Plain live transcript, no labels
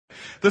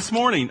This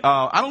morning,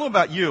 I don't know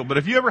about you, but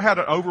have you ever had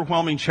an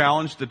overwhelming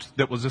challenge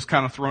that was just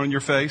kind of thrown in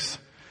your face?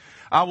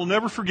 I will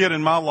never forget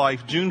in my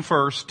life, June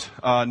 1st,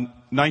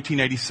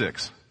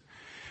 1986.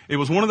 It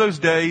was one of those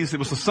days, it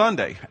was a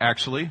Sunday,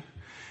 actually.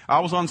 I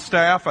was on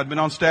staff. I'd been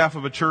on staff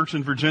of a church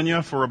in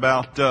Virginia for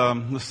about,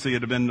 it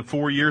had been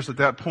 4 years at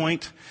that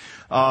point.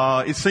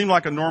 It seemed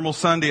like a normal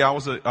Sunday. I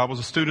was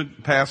a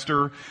student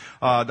pastor.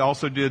 I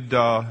also did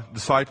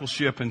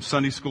discipleship and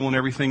Sunday school and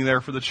everything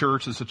there for the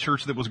church. It's a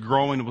church that was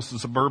growing. It was a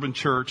suburban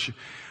church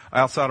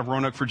outside of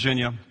Roanoke,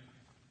 Virginia.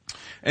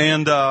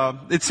 And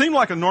it seemed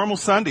like a normal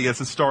Sunday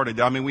as it started.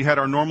 I mean, we had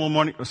our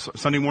normal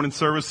Sunday morning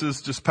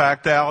services just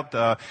packed out.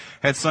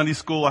 Had Sunday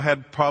school. I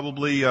had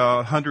probably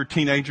 100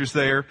 teenagers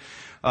there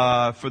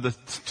for the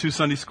 2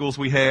 Sunday schools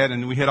we had,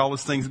 and we had all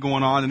these things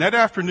going on. And that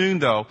afternoon,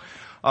 though,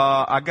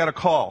 I got a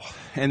call,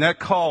 and that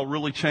call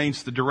really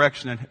changed the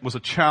direction. It was a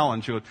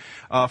challenge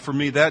for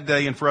me that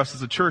day and for us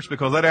as a church,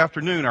 because that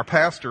afternoon, our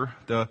pastor,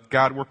 the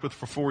guy I'd worked with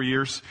for 4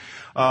 years,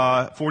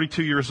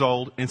 42 years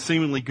old, in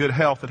seemingly good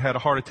health, had a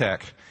heart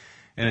attack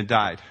and had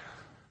died.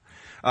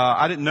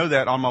 I didn't know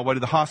that on my way to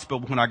the hospital.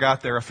 When I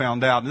got there, I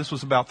found out. And this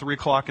was about 3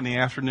 o'clock in the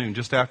afternoon,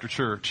 just after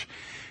church.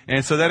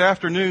 And so that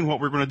afternoon,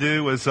 what we're going to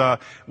do is,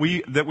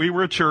 we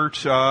were a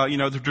church,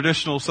 the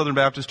traditional Southern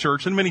Baptist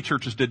church, and many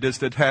churches did this,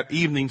 that had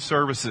evening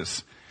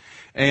services.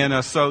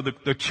 And, so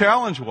the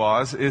challenge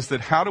is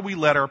that how do we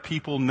let our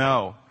people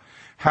know?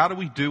 How do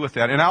we do with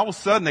that? And all of a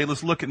sudden, they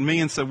just look at me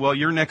and say, well,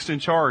 you're next in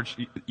charge.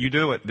 You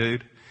do it,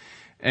 dude.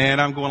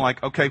 And I'm going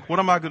like, okay, what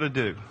am I going to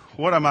do?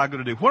 What am I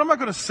going to do? What am I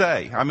going to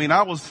say? I mean,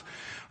 I was,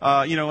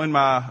 in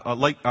my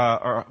late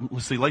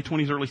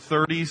 20s, early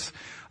 30s.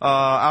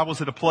 I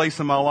was at a place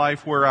in my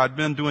life where I'd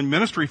been doing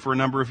ministry for a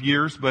number of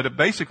years, but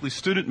basically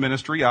student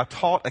ministry. I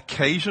taught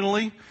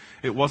occasionally.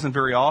 It wasn't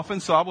very often,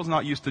 so I was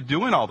not used to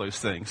doing all those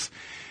things.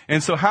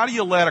 And so how do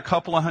you let a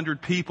couple of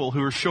hundred people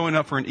who are showing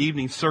up for an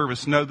evening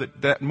service know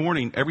that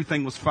morning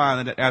everything was fine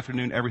and that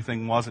afternoon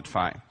everything wasn't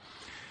fine?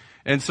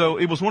 And so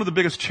it was one of the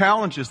biggest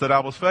challenges that I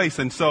was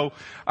facing. So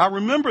I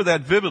remember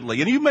that vividly.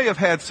 And you may have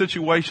had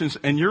situations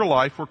in your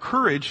life where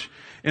courage,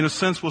 in a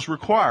sense, was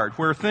required,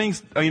 where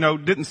things,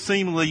 didn't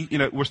seemingly,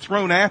 was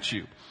thrown at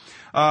you.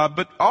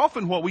 But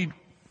often what we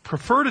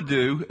prefer to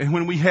do, and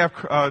when we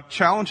have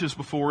challenges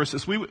before us,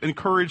 is we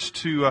encourage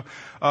to,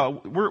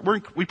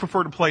 we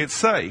prefer to play it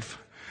safe.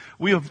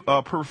 We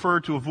have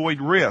preferred to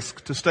avoid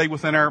risk, to stay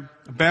within our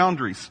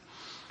boundaries.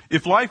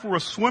 If life were a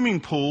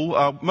swimming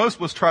pool, most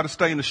of us try to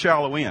stay in the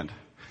shallow end,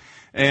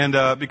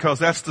 and because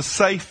that's the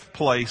safe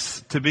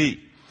place to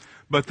be.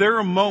 But there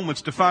are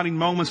defining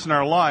moments in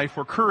our life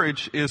where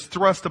courage is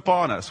thrust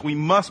upon us. We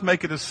must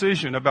make a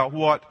decision about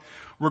what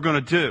we're going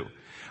to do.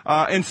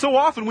 And so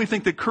often we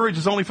think that courage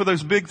is only for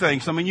those big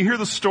things. I mean, you hear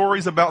the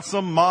stories about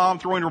some mom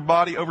throwing her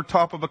body over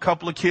top of a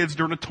couple of kids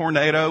during a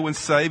tornado and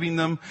saving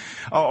them,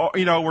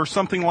 or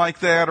something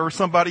like that, or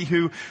somebody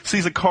who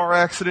sees a car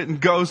accident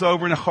and goes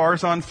over and the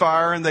car's on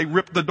fire and they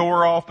rip the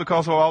door off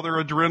because of all their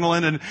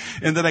adrenaline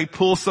and then they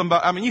pull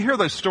somebody. I mean, you hear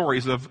those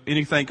stories and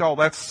you think, oh,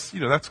 that's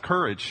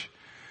courage.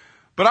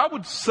 But I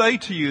would say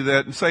to you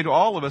and say to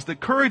all of us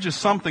that courage is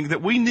something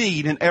that we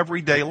need in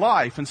everyday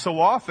life. And so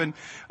often,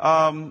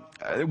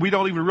 we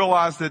don't even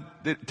realize that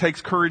it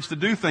takes courage to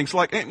do things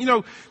like,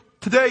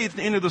 today at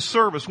the end of the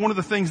service, one of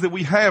the things that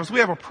we have is we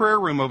have a prayer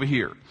room over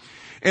here.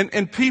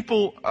 And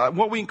people,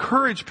 what we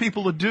encourage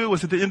people to do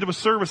is at the end of a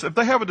service, if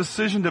they have a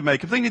decision to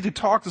make, if they need to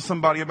talk to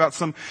somebody about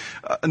some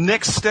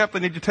next step they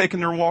need to take in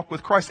their walk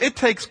with Christ, it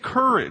takes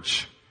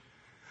courage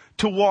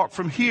to walk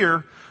from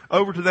here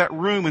over to that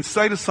room and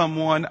say to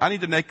someone, I need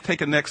to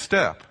take a next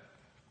step.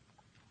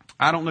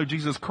 I don't know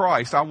Jesus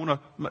Christ. I want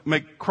to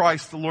make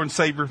Christ the Lord and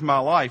Savior of my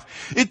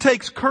life. It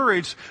takes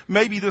courage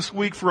maybe this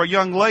week for a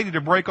young lady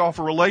to break off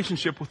a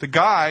relationship with a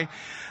guy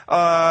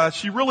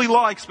she really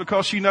likes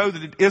because she knows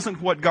that it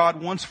isn't what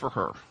God wants for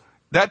her.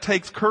 That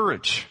takes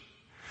courage.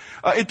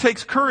 It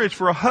takes courage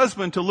for a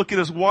husband to look at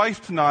his wife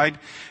tonight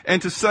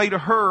and to say to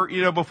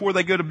her, before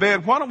they go to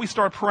bed, why don't we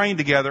start praying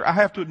together? I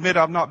have to admit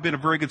I've not been a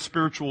very good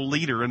spiritual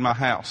leader in my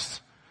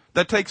house.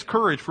 That takes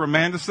courage for a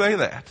man to say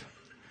that.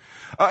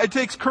 It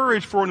takes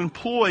courage for an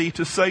employee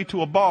to say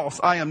to a boss,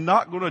 I am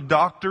not going to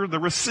doctor the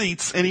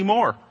receipts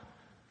anymore.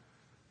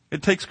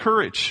 It takes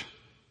courage.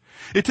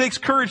 It takes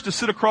courage to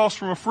sit across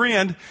from a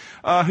friend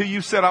who you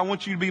said, I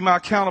want you to be my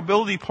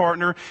accountability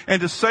partner, and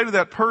to say to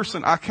that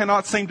person, I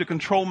cannot seem to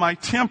control my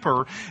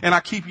temper, and I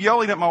keep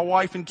yelling at my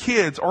wife and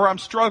kids, or I'm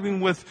struggling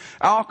with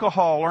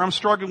alcohol, or I'm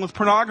struggling with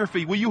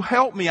pornography. Will you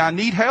help me? I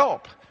need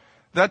help.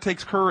 That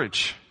takes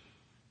courage.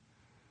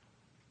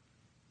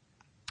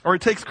 Or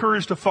it takes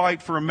courage to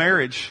fight for a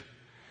marriage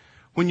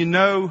when you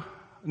no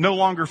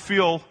longer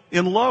feel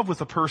in love with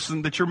the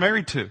person that you're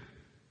married to.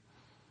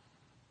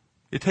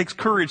 It takes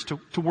courage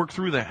to work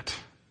through that.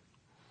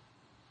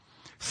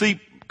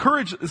 See,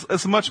 courage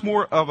is much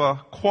more of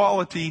a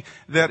quality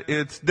that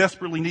it's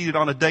desperately needed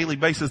on a daily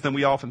basis than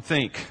we often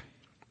think.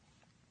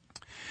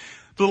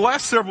 For the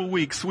last several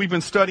weeks, we've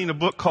been studying a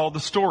book called The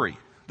Story.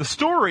 The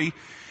Story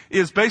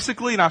is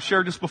basically, and I've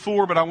shared this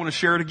before, but I want to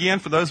share it again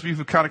for those of you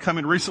who've kind of come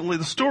in recently.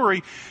 The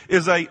story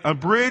is a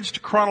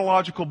abridged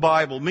chronological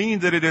Bible, meaning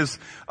that it is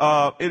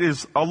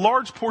a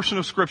large portion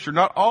of Scripture,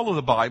 not all of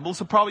the Bible,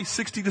 so probably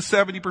 60 to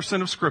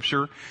 70% of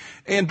Scripture.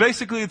 And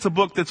basically it's a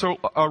book that's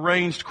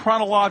arranged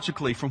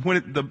chronologically from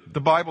when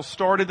the Bible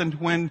started and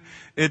when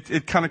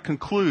it kind of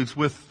concludes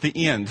with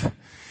the end.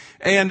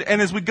 And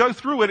as we go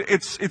through it,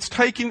 it's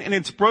taken and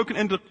it's broken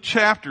into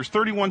chapters,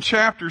 31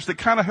 chapters that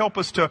kind of help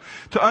us to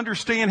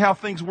understand how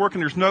things work.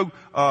 And there's no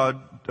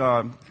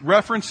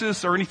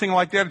references or anything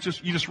like that. It's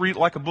just, you just read it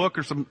like a book.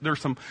 There's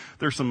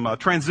some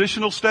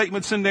transitional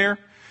statements in there.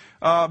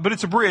 But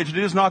it's abridged.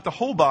 It is not the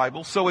whole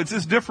Bible, so it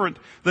is different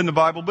than the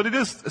Bible, but it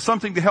is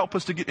something to help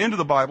us to get into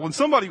the Bible. And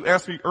somebody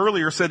asked me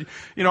earlier, said,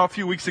 a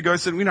few weeks ago,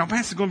 said, man,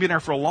 it's going to be in there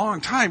for a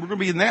long time. We're going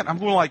to be in that. I'm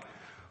going like,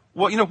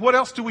 well, what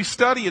else do we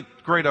study at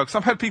Great Oaks?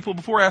 I've had people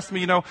before ask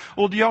me,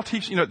 well, do y'all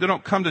teach, they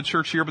don't come to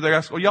church here, but they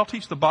ask, well, y'all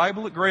teach the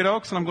Bible at Great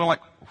Oaks? And I'm going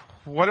like,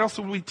 what else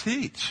would we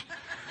teach?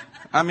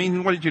 I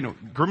mean, what did you know?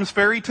 Grimm's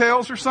fairy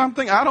tales or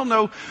something? I don't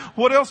know.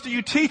 What else do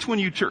you teach when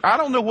you church? I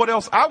don't know what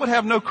else. I would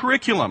have no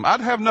curriculum. I'd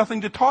have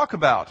nothing to talk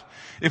about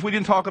if we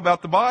didn't talk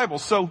about the Bible.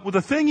 So well,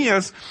 the thing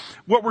is,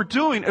 what we're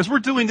doing is we're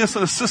doing this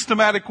in a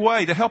systematic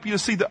way to help you to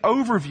see the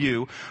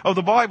overview of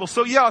the Bible.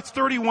 So yeah, it's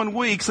 31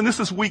 weeks, and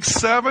this is week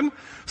 7.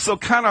 So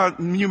kind of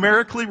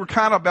numerically, we're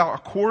kind of about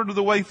a quarter of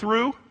the way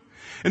through.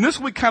 And this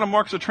week kind of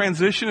marks a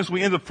transition as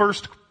we end the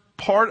first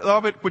part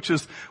of it, which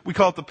is, we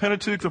call it the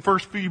Pentateuch, the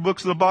first few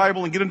books of the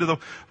Bible, and get into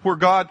where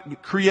God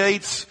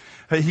creates,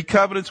 He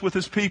covenants with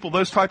His people,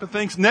 those type of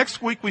things.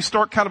 Next week we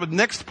start kind of a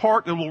next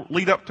part that will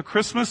lead up to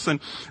Christmas,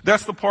 and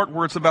that's the part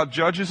where it's about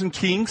judges and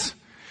kings.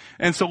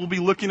 And so we'll be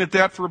looking at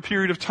that for a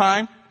period of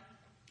time.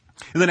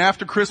 And then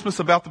after Christmas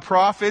about the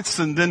prophets,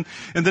 and then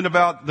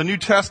about the New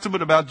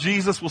Testament, about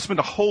Jesus. We'll spend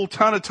a whole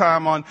ton of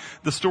time on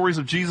the stories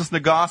of Jesus in the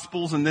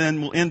Gospels, and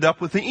then we'll end up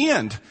with the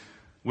end,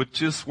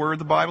 which is where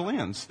the Bible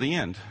ends, the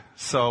end.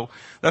 So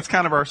that's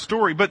kind of our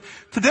story. But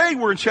today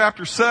we're in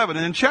chapter 7.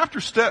 And in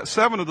chapter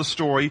 7 of the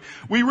story,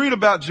 we read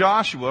about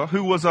Joshua,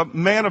 who was a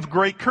man of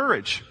great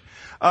courage.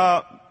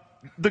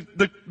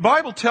 The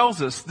Bible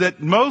tells us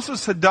that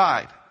Moses had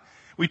died.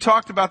 We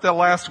talked about that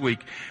last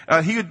week.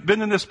 He had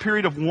been in this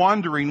period of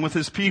wandering with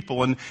his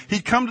people, and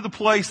he'd come to the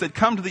place, they'd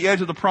come to the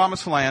edge of the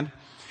promised land,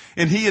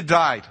 and he had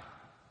died.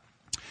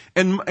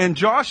 And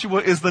Joshua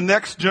is the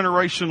next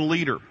generation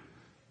leader.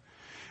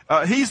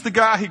 He's the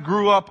guy who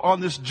grew up on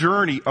this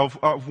journey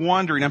of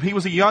wandering. He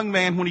was a young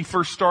man when he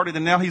first started,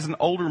 and now he's an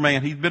older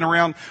man. He's been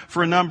around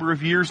for a number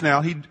of years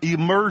now. He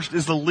emerged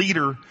as a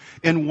leader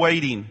in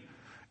waiting,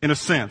 in a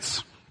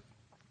sense.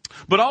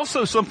 But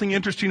also something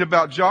interesting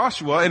about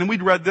Joshua, and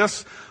we'd read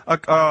this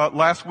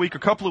last week, a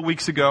couple of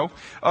weeks ago.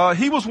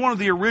 He was one of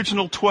the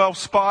original 12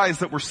 spies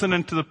that were sent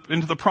into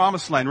the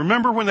Promised Land.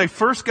 Remember when they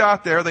first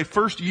got there, the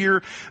first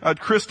year,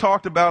 Chris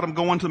talked about them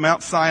going to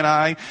Mount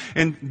Sinai,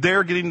 and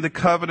they're getting the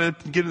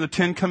covenant, getting the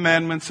 10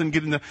 Commandments, and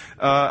getting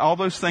all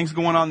those things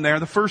going on there.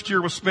 The first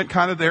year was spent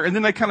kind of there, and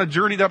then they kind of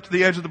journeyed up to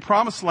the edge of the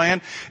Promised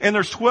Land, and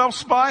there's 12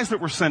 spies that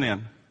were sent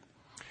in.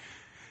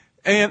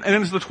 And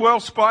as the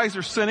 12 spies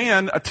are sent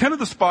in, 10 of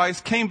the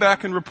spies came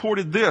back and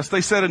reported this. They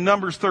said in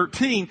Numbers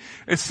 13,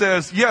 it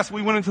says, yes,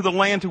 we went into the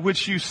land to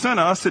which you sent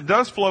us. It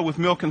does flow with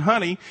milk and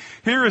honey.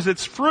 Here is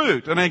its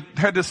fruit. And they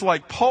had this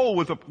like pole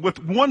with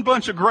one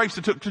bunch of grapes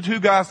it took to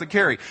 2 guys to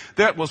carry.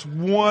 That was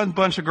one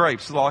bunch of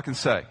grapes, is all I can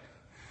say.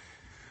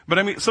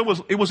 But so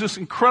it was this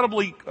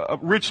incredibly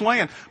rich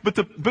land. But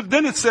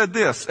then it said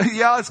this,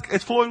 yeah,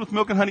 it's flowing with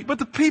milk and honey, but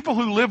the people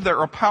who live there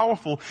are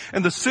powerful,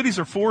 and the cities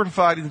are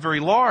fortified and very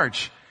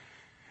large.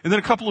 And then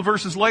a couple of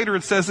verses later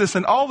it says this,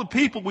 and all the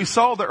people we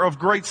saw there are of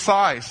great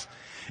size,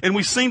 and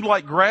we seemed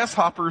like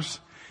grasshoppers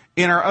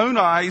in our own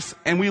eyes,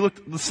 and we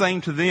looked the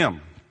same to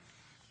them.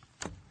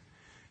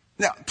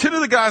 Now, 10 of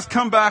the guys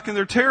come back and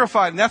they're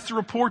terrified, and that's the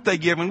report they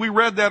give, and we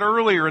read that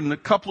earlier a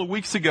couple of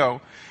weeks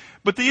ago.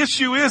 But the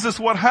issue is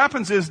what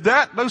happens is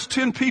that those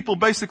 10 people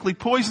basically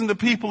poison the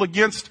people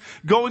against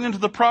going into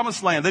the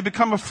Promised Land. They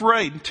become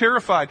afraid and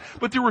terrified.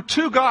 But there were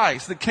 2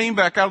 guys that came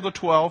back out of the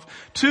 12,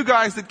 2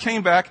 guys that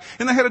came back,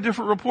 and they had a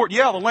different report.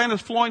 Yeah, the land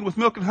is flowing with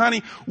milk and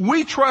honey.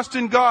 We trust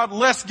in God.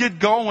 Let's get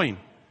going.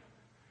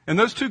 And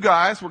those 2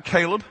 guys were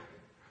Caleb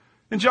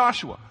and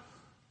Joshua.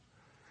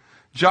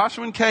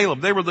 Joshua and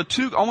Caleb. They were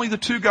only the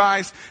 2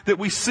 guys that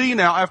we see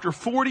now after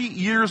 40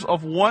 years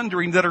of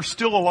wandering that are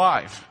still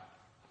alive.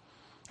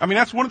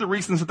 That's one of the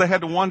reasons that they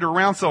had to wander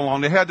around so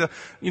long. They had to,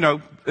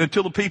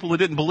 until the people who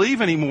didn't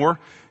believe anymore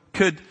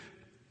could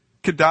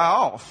die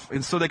off.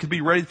 And so they could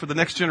be ready for the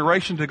next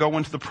generation to go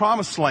into the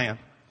Promised Land.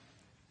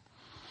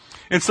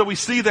 And so we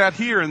see that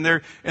here,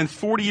 and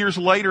 40 years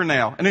later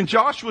now. And in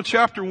Joshua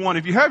chapter 1,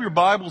 if you have your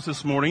Bibles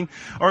this morning,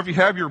 or if you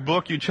have your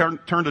book, you turn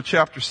to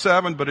chapter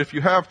 7. But if you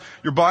have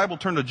your Bible,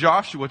 turn to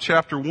Joshua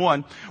chapter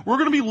 1. We're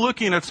going to be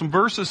looking at some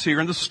verses here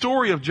in the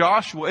story of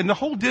Joshua and the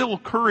whole deal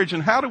of courage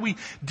and how do we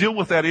deal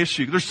with that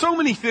issue. There's so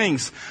many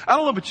things. I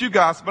don't know about you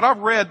guys, but I've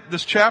read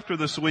this chapter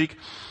this week,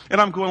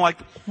 and I'm going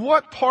like,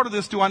 what part of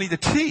this do I need to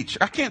teach?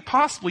 I can't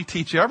possibly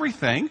teach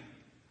everything.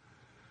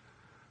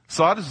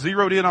 So I just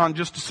zeroed in on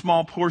just a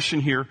small portion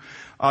here,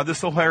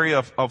 this whole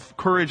area of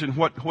courage and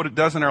what it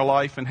does in our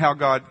life and how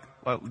God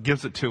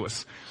gives it to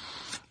us.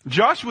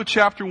 Joshua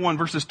chapter 1,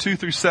 verses 2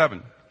 through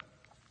 7.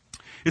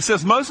 It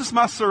says, Moses,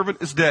 my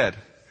servant, is dead.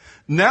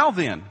 Now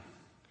then,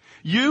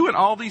 you and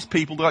all these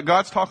people,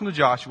 God's talking to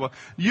Joshua,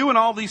 you and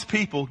all these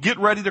people get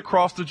ready to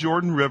cross the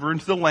Jordan River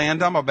into the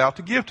land I'm about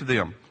to give to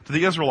them, to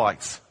the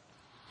Israelites.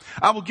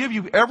 I will give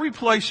you every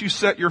place you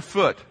set your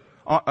foot,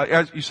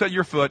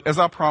 as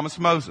I promised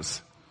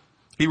Moses.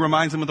 He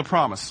reminds him of the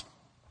promise.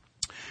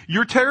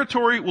 Your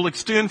territory will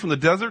extend from the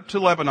desert to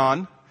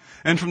Lebanon,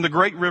 and from the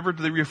great river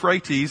to the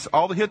Euphrates,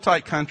 all the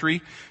Hittite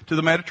country to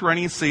the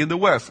Mediterranean Sea in the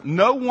west.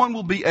 No one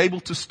will be able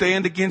to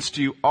stand against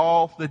you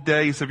all the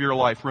days of your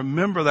life.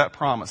 Remember that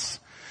promise.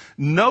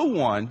 No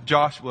one,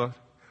 Joshua,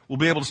 will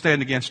be able to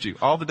stand against you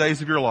all the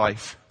days of your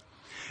life.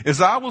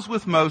 As I was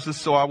with Moses,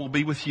 so I will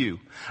be with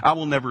you. I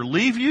will never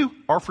leave you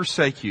or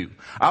forsake you.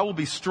 I will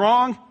be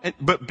strong,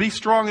 but be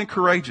strong and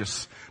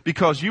courageous,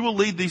 because you will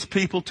lead these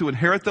people to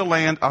inherit the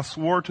land I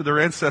swore to their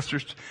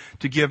ancestors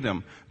to give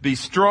them. Be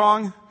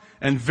strong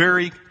and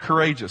very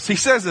courageous. He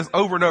says this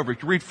over and over.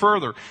 If you read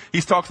further, he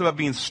talks about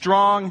being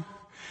strong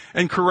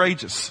and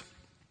courageous.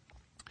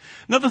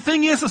 Now the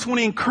thing is when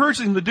he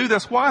encourages them to do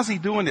this, why is he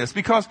doing this?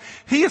 Because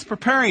he is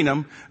preparing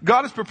them,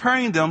 God is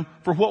preparing them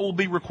for what will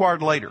be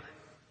required later.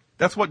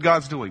 That's what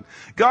God's doing.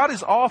 God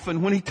is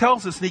often, when he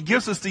tells us and he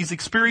gives us these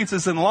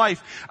experiences in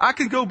life, I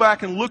can go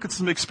back and look at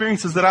some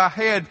experiences that I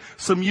had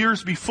some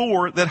years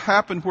before that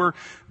happened where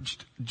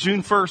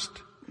June 1st,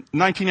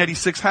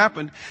 1986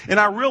 happened, and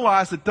I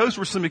realized that those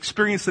were some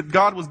experiences that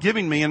God was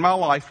giving me in my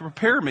life to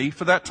prepare me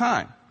for that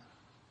time.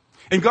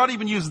 And God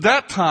even used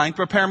that time to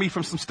prepare me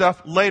from some stuff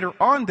later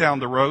on down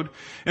the road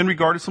in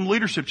regard to some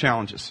leadership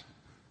challenges.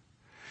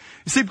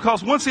 You see,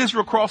 because once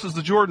Israel crosses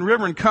the Jordan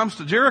River and comes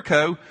to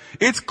Jericho,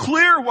 it's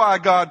clear why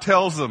God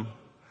tells them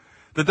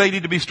that they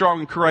need to be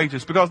strong and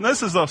courageous. Because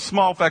this is a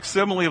small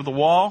facsimile of the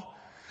wall.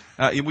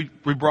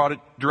 We brought it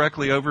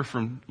directly over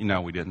from,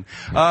 we didn't.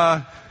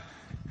 But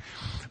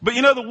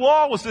the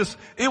wall was this,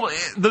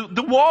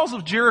 the walls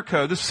of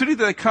Jericho, the city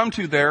that they come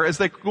to there as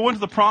they go into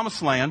the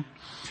promised land,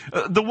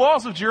 the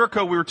walls of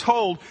Jericho, we were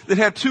told, that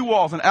had two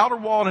walls, an outer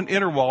wall and an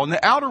inner wall. And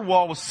the outer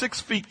wall was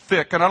 6 feet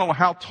thick, and I don't know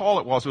how tall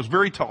it was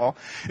very tall.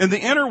 And the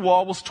inner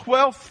wall was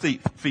 12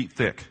 feet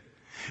thick.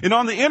 And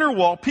on the inner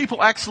wall,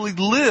 people actually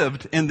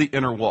lived in the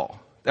inner wall.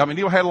 I mean,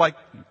 you had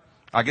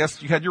I guess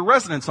you had your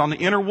residence on the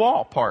inner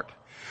wall part.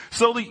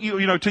 So,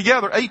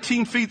 together,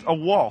 18 feet of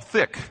wall,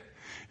 thick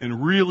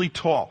and really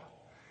tall.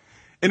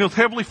 And it was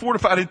heavily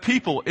fortified, and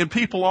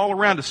people all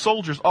around it,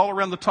 soldiers all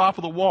around the top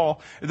of the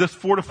wall of this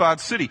fortified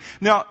city.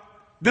 Now,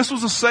 this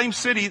was the same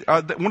city,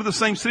 one of the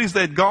same cities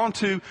they had gone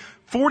to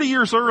 40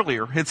 years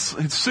earlier, had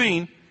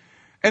seen,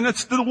 and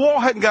the wall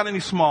hadn't got any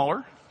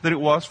smaller than it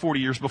was 40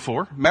 years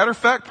before. Matter of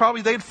fact,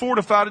 probably they had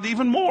fortified it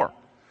even more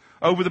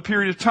over the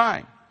period of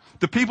time.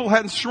 The people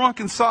hadn't shrunk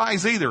in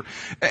size either.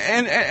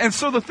 And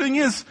so the thing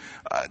is,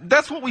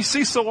 that's what we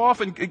see so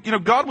often.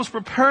 God was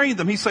preparing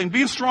them. He's saying,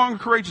 be strong and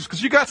courageous,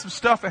 because you got some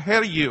stuff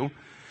ahead of you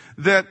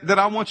that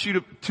I want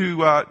you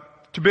to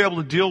be able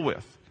to deal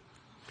with.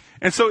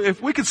 And so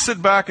if we could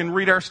sit back and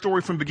read our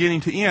story from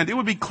beginning to end, it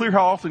would be clear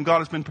how often God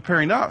has been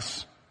preparing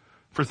us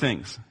for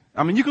things.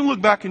 I mean, you can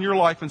look back in your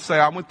life and say,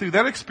 I went through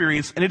that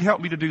experience and it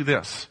helped me to do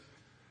this.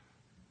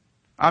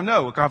 I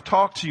know, I've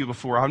talked to you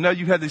before. I know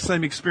you had these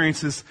same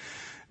experiences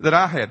that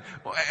I had.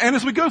 And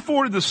as we go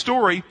forward in the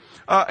story,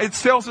 it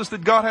tells us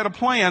that God had a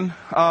plan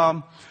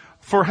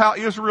for how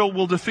Israel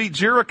will defeat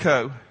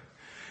Jericho.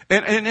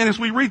 And as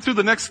we read through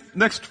the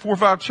next 4 or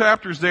 5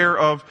 chapters there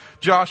of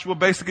Joshua,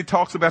 basically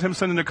talks about him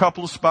sending a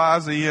couple of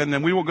spies in,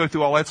 and we won't go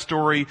through all that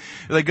story.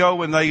 They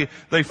go and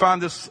they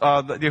find this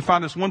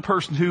one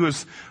person who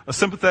is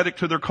sympathetic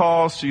to their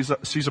cause.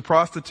 She's a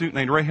prostitute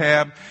named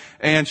Rahab,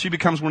 and she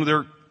becomes one of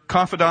their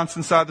confidants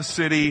inside the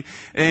city,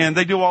 and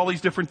they do all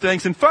these different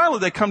things. And finally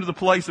they come to the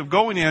place of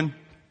going in,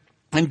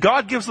 and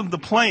God gives them the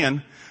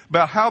plan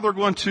about how they're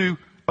going to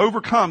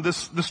overcome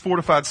this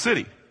fortified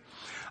city.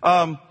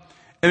 And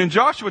in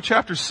Joshua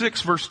chapter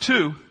 6 verse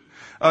 2,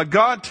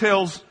 God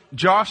tells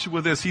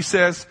Joshua this. He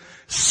says,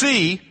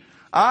 see,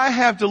 I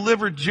have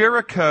delivered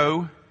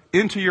Jericho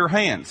into your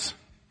hands.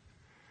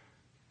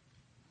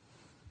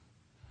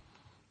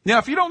 Now,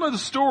 if you don't know the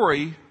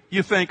story,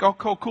 you think, oh,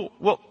 cool.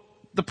 Well,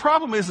 the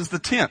problem is the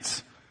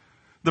tense,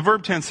 the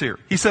verb tense here.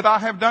 He said, I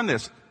have done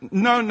this.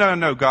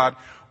 No, God.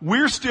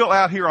 We're still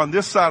out here on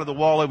this side of the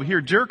wall over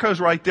here. Jericho's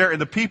right there and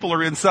the people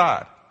are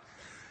inside.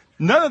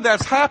 None of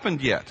that's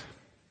happened yet.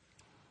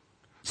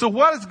 So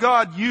why does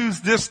God use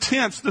this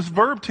tense, this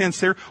verb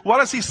tense here? Why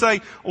does he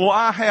say, well,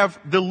 I have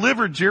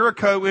delivered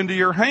Jericho into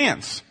your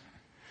hands?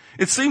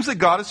 It seems that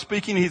God is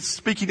he's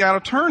speaking out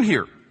of turn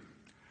here.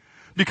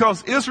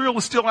 Because Israel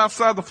was still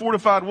outside the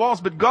fortified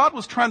walls, but God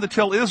was trying to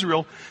tell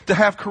Israel to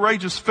have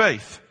courageous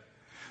faith.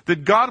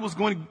 That God was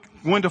going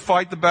to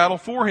fight the battle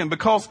for him.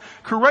 Because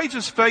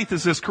courageous faith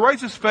is this.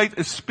 Courageous faith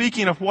is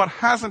speaking of what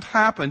hasn't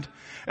happened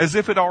as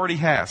if it already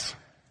has.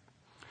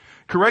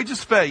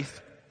 Courageous faith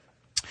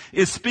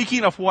is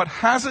speaking of what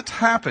hasn't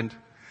happened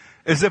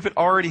as if it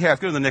already has.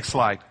 Go to the next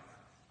slide.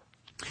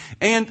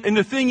 And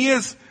the thing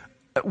is,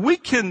 we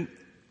can't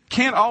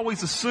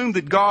always assume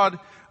that God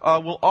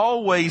will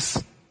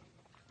always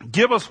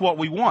give us what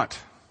we want,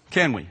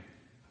 can we?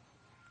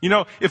 You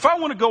know, if I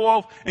want to go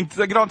off and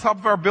get on top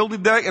of our building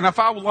today, and if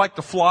I would like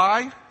to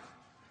fly,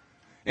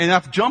 and I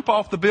have to jump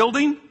off the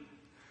building,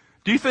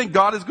 do you think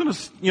God is going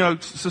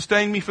to,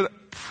 sustain me for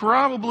that?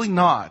 Probably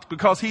not,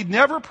 because He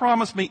never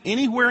promised me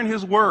anywhere in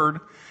His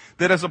Word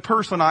that as a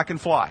person I can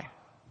fly.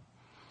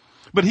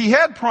 But He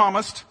had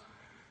promised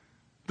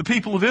the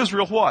people of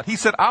Israel what? He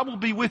said, I will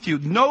be with you.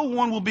 No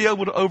one will be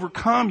able to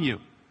overcome you.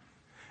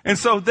 And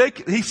so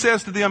He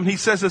says to them, He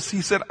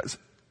said,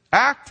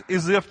 act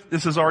as if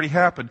this has already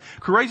happened.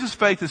 Courageous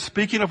faith is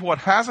speaking of what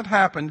hasn't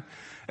happened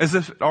as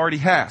if it already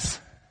has.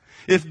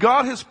 If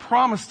God has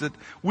promised it,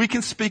 we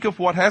can speak of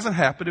what hasn't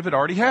happened if it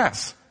already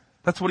has.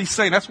 That's what He's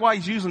saying. That's why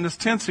He's using this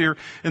tense here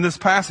in this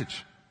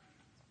passage.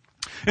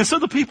 And so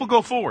the people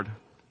go forward.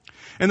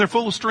 And they're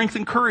full of strength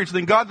and courage.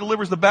 Then God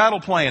delivers the battle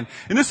plan.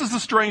 And this is the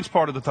strange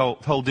part of the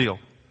whole deal.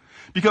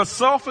 Because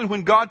so often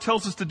when God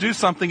tells us to do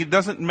something, it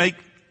doesn't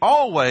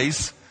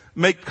always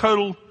make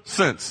total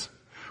sense.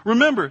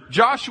 Remember,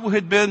 Joshua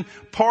had been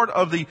part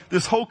of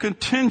this whole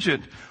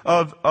contingent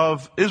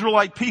of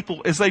Israelite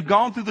people as they've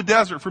gone through the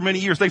desert for many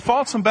years. They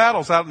fought some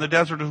battles out in the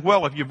desert as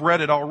well, if you've read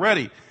it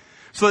already.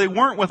 So they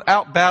weren't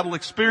without battle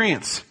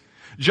experience.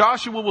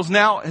 Joshua was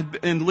now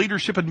in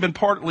leadership, had been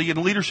partly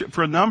in leadership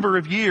for a number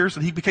of years,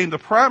 and he became the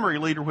primary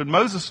leader when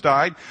Moses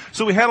died.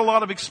 So he had a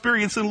lot of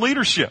experience in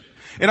leadership.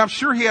 And I'm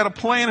sure he had a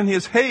plan in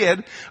his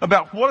head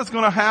about what is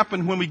going to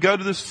happen when we go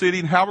to this city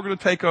and how we're going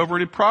to take over.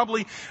 And it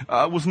probably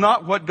was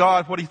not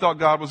what he thought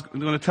God was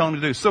going to tell him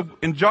to do. So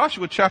in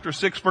Joshua chapter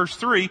 6, verse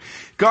 3,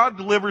 God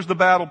delivers the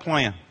battle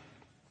plan.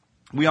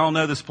 We all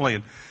know this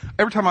plan.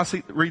 Every time I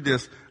read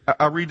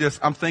this,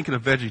 I'm thinking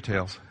of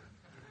VeggieTales.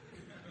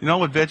 You know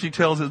what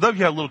VeggieTales is? Those of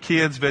you have little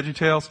kids,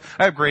 VeggieTales.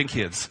 I have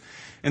grandkids.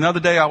 And the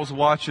other day I was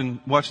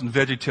watching the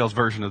VeggieTales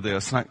version of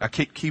this. And I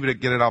can't get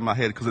it out of my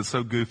head because it's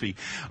so goofy.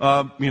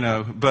 But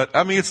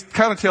I mean, it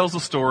kind of tells the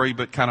story,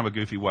 but kind of a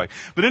goofy way.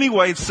 But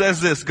anyway, it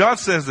says this. God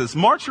says this.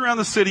 March around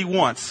the city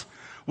once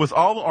with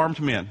all the armed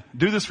men.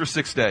 Do this for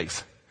 6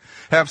 days.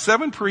 Have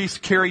 7 priests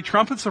carry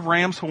trumpets of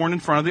ram's horn in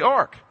front of the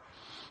ark.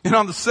 And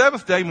on the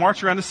 7th day,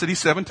 march around the city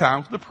 7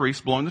 times with the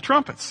priests blowing the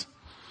trumpets.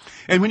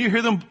 And when you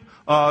hear them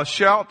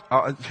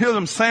hear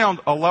them sound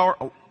a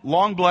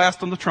long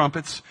blast on the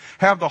trumpets,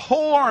 have the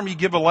whole army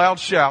give a loud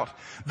shout.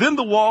 Then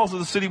the walls of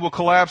the city will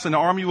collapse and the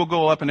army will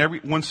go up and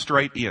everyone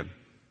straight in.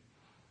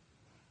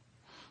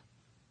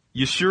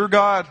 You sure,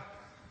 God?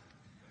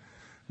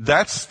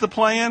 That's the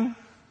plan?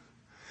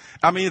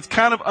 I mean, it's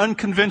kind of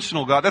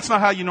unconventional, God. That's not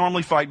how you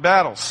normally fight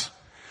battles.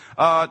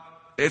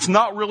 It's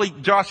not really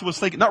Joshua's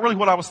thinking, not really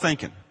what I was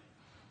thinking.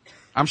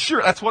 I'm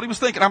sure that's what he was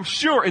thinking. I'm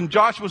sure in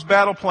Joshua's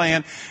battle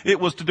plan, it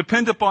was to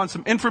depend upon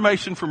some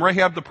information from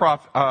Rahab the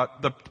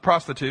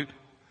prostitute,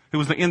 who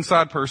was the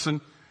inside person.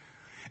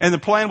 And the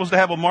plan was to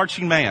have a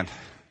marching band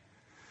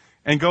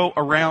and go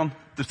around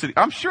the city.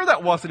 I'm sure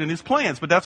that wasn't in his plans, but that's